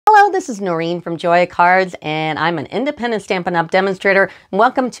Hello, this is Noreen from Joya Cards, and I'm an independent Stampin' Up! Demonstrator.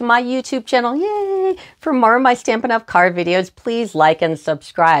 Welcome to my YouTube channel. Yay! For more of my Stampin' Up! Card videos, please like and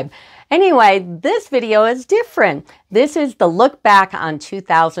subscribe. Anyway, this video is different. This is the look back on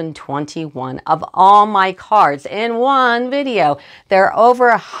 2021 of all my cards in one video. There are over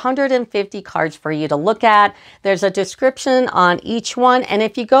 150 cards for you to look at. There's a description on each one, and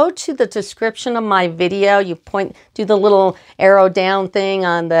if you go to the description of my video, you do the little arrow down thing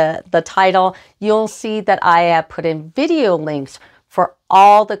on the title, you'll see that I have put in video links for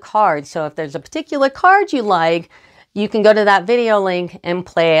all the cards. So if there's a particular card you like, you can go to that video link and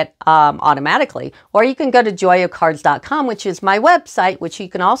play it automatically. Or you can go to joyacards.com, which is my website, which you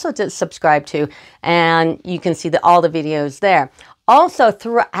can also subscribe to, and you can see all the videos there. Also,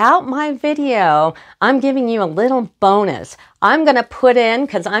 throughout my video, I'm giving you a little bonus. I'm going to put in,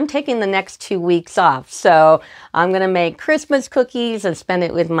 because I'm taking the next 2 weeks off, so I'm going to make Christmas cookies and spend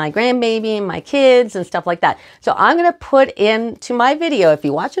it with my grandbaby and my kids and stuff like that. So I'm going to put into my video, if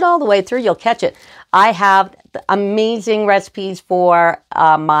you watch it all the way through, you'll catch it. I have amazing recipes for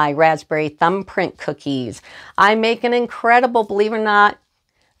my raspberry thumbprint cookies. I make an incredible, believe it or not,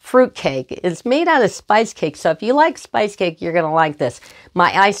 fruit cake. It's made out of spice cake, so if you like spice cake, you're going to like this.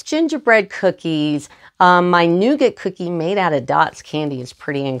 My iced gingerbread cookies, my nougat cookie made out of Dots candy is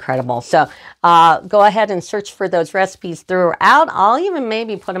pretty incredible. So go ahead and search for those recipes throughout. I'll even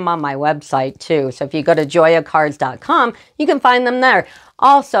maybe put them on my website too. So if you go to joyacards.com, you can find them there.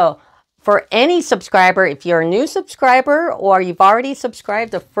 Also, for any subscriber, if you're a new subscriber or you've already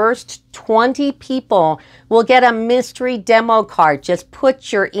subscribed, the first 20 people will get a mystery demo card. Just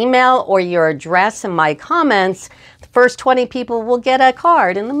put your email or your address in my comments. The first 20 people will get a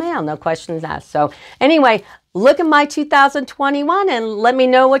card in the mail, no questions asked. So anyway, look at my 2021 and let me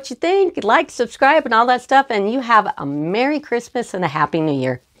know what you think. Like, subscribe, and all that stuff. And you have a Merry Christmas and a Happy New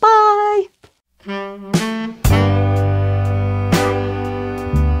Year. Bye.